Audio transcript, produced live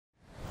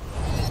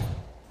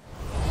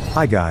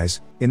Hi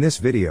guys, in this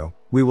video,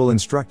 we will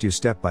instruct you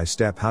step by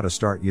step how to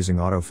start using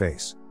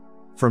AutoFace.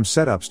 From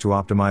setups to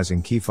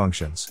optimizing key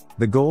functions,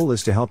 the goal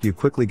is to help you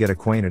quickly get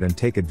acquainted and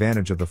take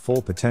advantage of the full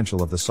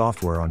potential of the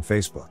software on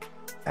Facebook.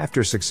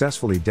 After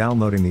successfully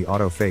downloading the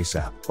AutoFace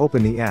app,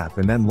 open the app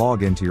and then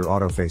log into your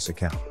AutoFace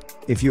account.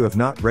 If you have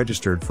not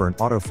registered for an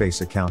AutoFace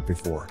account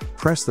before,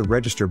 press the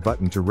register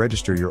button to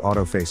register your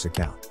AutoFace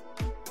account.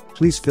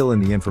 Please fill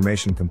in the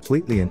information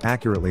completely and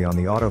accurately on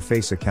the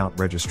AutoFace account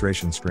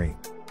registration screen.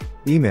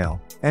 Email,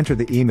 enter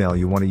the email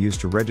you want to use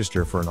to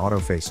register for an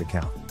AutoFace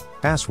account.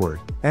 Password,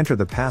 enter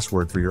the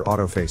password for your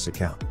AutoFace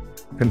account.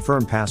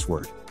 Confirm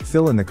password,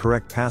 fill in the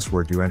correct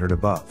password you entered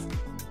above.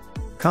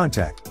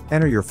 Contact,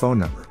 enter your phone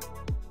number.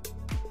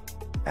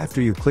 After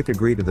you click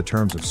agree to the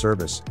terms of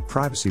service,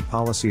 privacy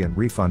policy and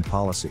refund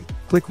policy,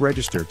 click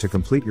register to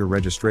complete your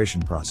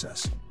registration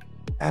process.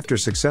 After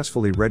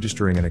successfully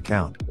registering an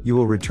account, you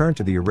will return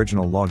to the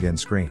original login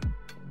screen.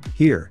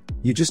 Here,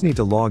 you just need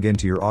to log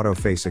into your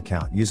AutoFace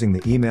account using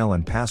the email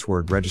and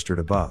password registered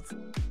above.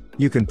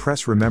 You can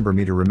press remember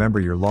me to remember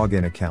your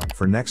login account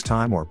for next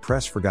time or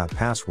press forgot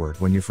password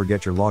when you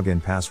forget your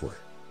login password.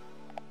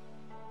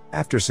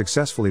 After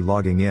successfully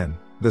logging in,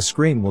 the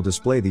screen will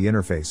display the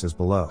interface as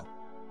below.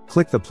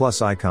 Click the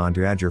plus icon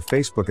to add your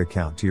Facebook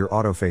account to your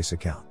AutoFace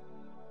account.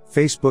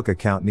 Facebook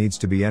account needs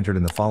to be entered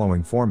in the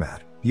following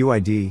format: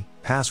 UID,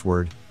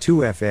 password,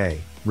 2FA,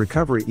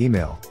 recovery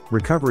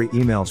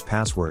email's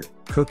password,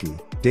 cookie,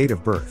 date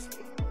of birth.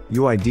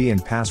 UID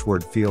and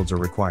password fields are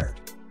required.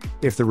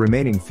 If the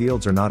remaining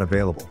fields are not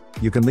available,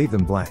 you can leave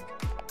them blank.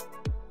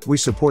 We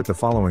support the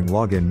following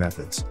login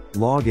methods: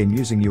 log in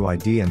using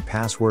UID and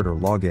password or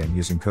log in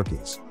using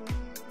cookies.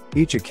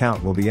 Each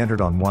account will be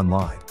entered on one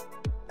line.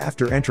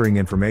 After entering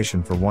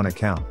information for one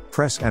account,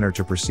 press enter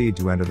to proceed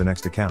to enter the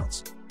next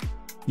accounts.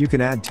 You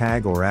can add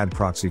tag or add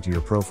proxy to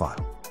your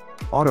profile.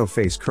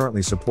 AutoFace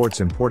currently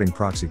supports importing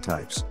proxy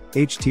types: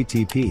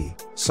 HTTP,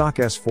 SOC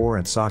S4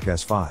 and SOC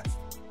S5.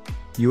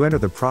 You enter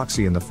the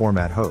proxy in the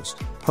format host,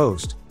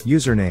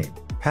 username,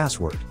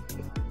 password.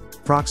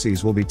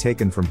 Proxies will be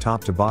taken from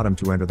top to bottom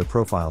to enter the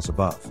profiles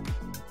above.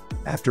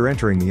 After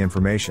entering the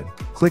information,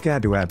 click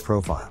add to add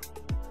profile.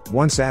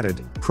 Once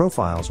added,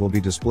 profiles will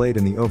be displayed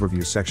in the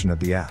overview section of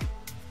the app.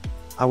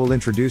 I will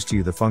introduce to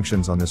you the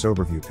functions on this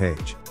overview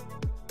page.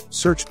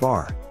 Search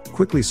bar,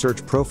 quickly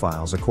search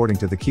profiles according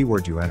to the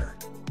keyword you enter.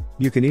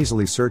 You can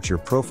easily search your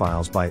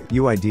profiles by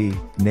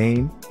UID,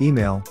 name,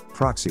 email,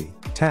 proxy,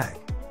 tag.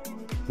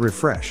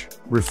 Refresh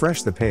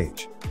the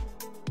page.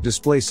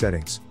 Display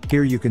settings,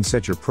 here you can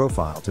set your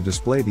profile to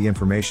display the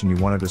information you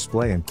want to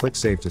display and click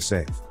save to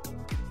save.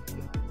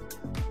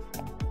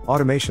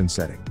 Automation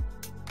setting.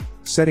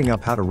 Setting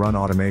up how to run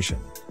automation.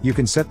 You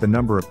can set the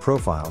number of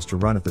profiles to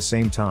run at the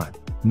same time,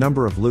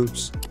 number of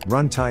loops,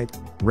 run type,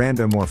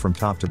 random or from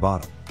top to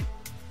bottom.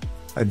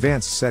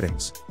 Advanced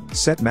settings.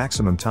 Set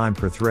maximum time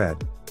per thread.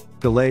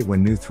 Delay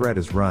when new thread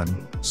is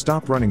run.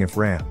 Stop running if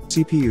RAM,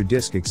 CPU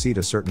disk exceed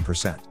a certain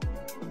 %.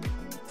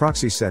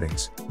 Proxy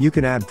settings. You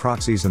can add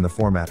proxies in the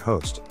format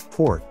host,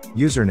 port,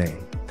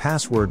 username,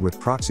 password with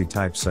proxy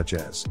types such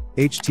as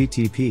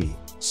HTTP,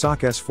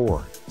 SOC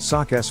S4,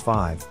 SOC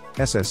S5,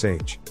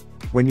 SSH.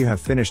 When you have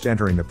finished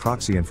entering the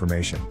proxy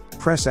information,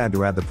 press add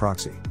to add the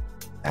proxy.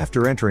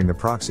 After entering the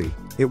proxy,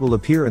 it will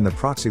appear in the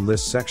proxy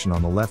list section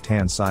on the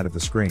left-hand side of the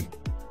screen.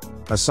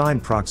 Assign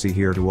proxy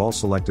here to all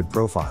selected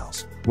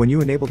profiles. When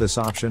you enable this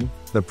option,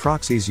 the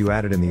proxies you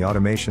added in the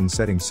automation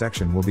settings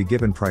section will be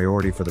given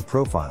priority for the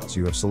profiles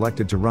you have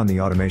selected to run the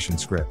automation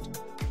script.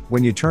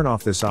 When you turn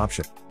off this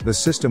option, the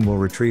system will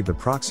retrieve the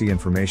proxy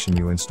information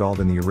you installed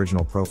in the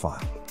original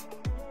profile.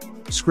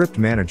 Script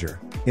Manager.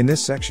 In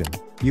this section,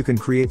 you can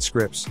create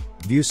scripts,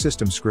 view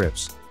system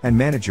scripts, and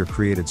manage your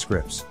created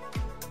scripts.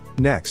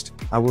 Next,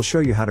 I will show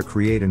you how to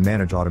create and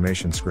manage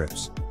automation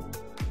scripts.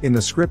 In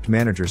the Script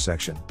Manager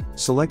section,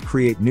 select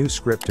Create New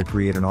Script to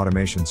create an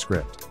automation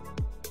script.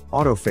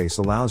 AutoFace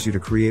allows you to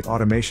create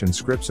automation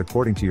scripts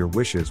according to your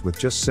wishes with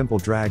just simple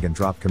drag and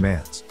drop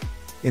commands.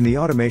 In the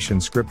Automation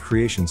Script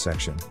Creation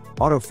section,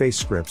 AutoFace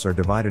scripts are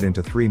divided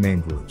into three main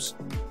groups.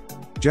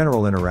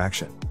 General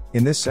Interaction.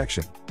 In this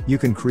section, you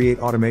can create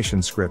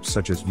automation scripts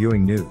such as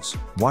viewing news,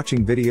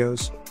 watching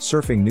videos,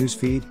 surfing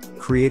newsfeed,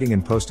 creating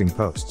and posting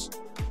posts.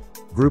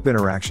 Group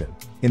Interaction.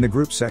 In the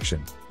Group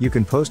section, you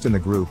can post in the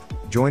group,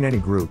 join any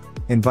group,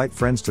 invite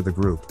friends to the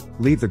group,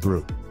 leave the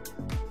group.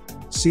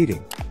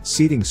 Seeding.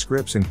 Seeding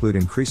scripts include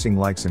increasing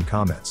likes and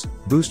comments,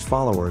 boost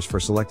followers for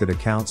selected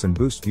accounts and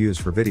boost views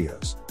for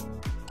videos.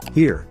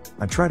 Here,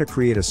 I try to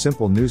create a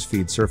simple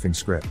newsfeed surfing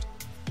script.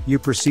 You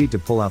proceed to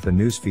pull out the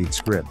newsfeed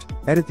script,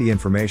 edit the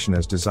information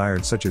as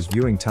desired such as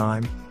viewing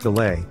time,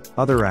 delay,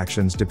 other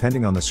actions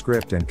depending on the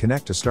script and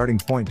connect to starting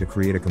point to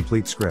create a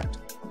complete script.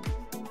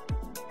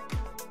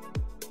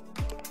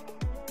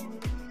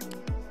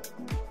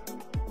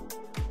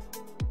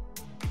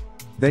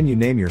 Then you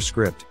name your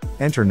script,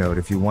 enter note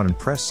if you want and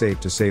press save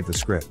to save the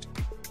script.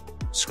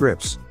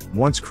 Scripts,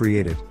 once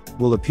created,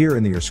 will appear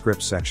in your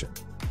scripts section.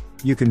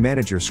 You can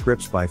manage your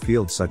scripts by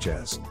fields such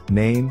as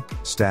name,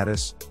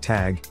 status,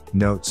 tag,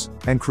 notes,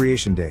 and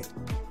creation date.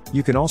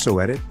 You can also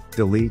edit,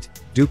 delete,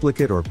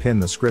 duplicate or pin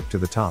the script to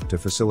the top to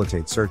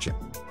facilitate searching.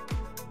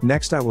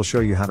 Next, I will show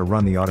you how to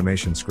run the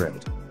automation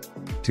script.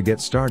 To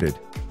get started,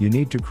 you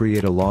need to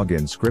create a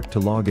login script to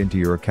log into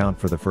your account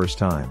for the first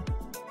time.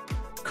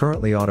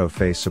 Currently,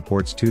 AutoFace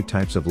supports two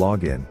types of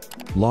login: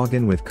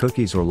 login with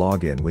cookies or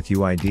login with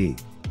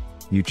UID.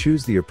 You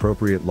choose the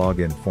appropriate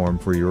login form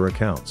for your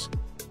accounts.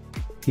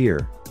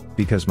 Here,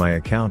 because my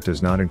account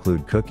does not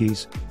include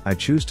cookies, I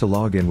choose to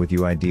log in with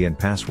UID and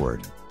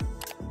password.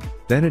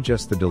 Then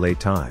adjust the delay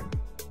time.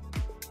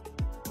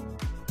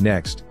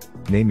 Next,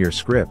 name your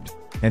script,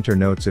 enter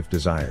notes if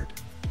desired.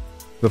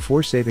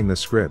 Before saving the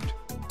script,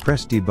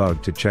 press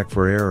Debug to check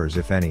for errors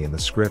if any in the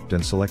script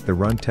and select the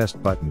Run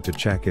Test button to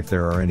check if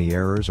there are any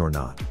errors or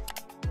not.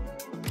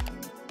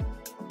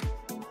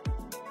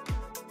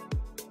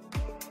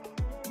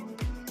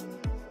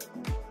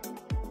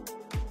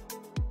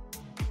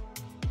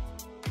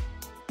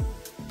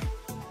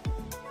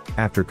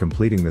 After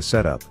completing the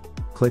setup,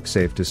 click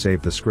Save to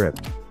save the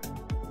script.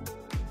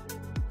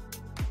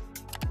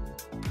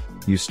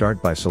 You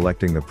start by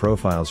selecting the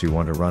profiles you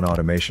want to run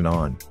automation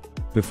on.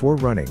 Before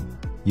running,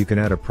 you can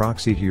add a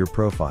proxy to your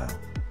profile.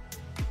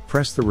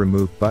 Press the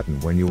Remove button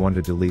when you want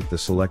to delete the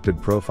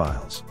selected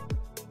profiles.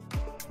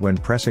 When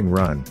pressing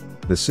Run,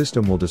 the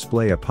system will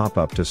display a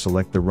pop-up to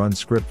select the run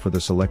script for the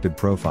selected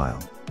profile.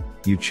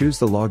 You choose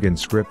the login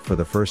script for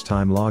the first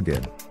time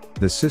login.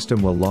 The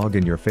system will log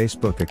in your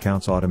Facebook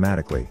accounts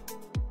automatically.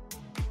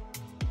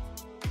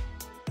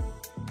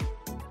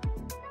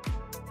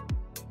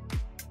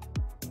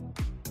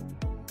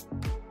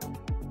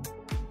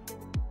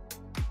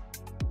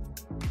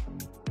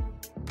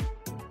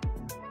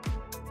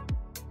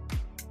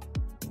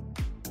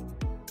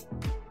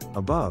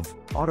 Above,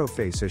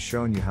 AutoFace has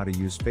shown you how to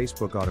use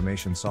Facebook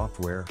automation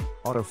software,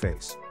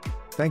 AutoFace.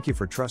 Thank you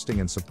for trusting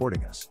and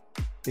supporting us.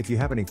 If you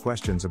have any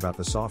questions about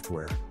the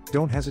software,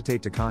 don't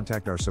hesitate to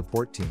contact our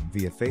support team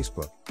via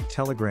Facebook,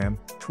 Telegram,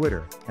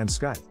 Twitter, and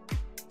Skype.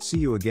 See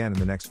you again in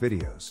the next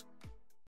videos.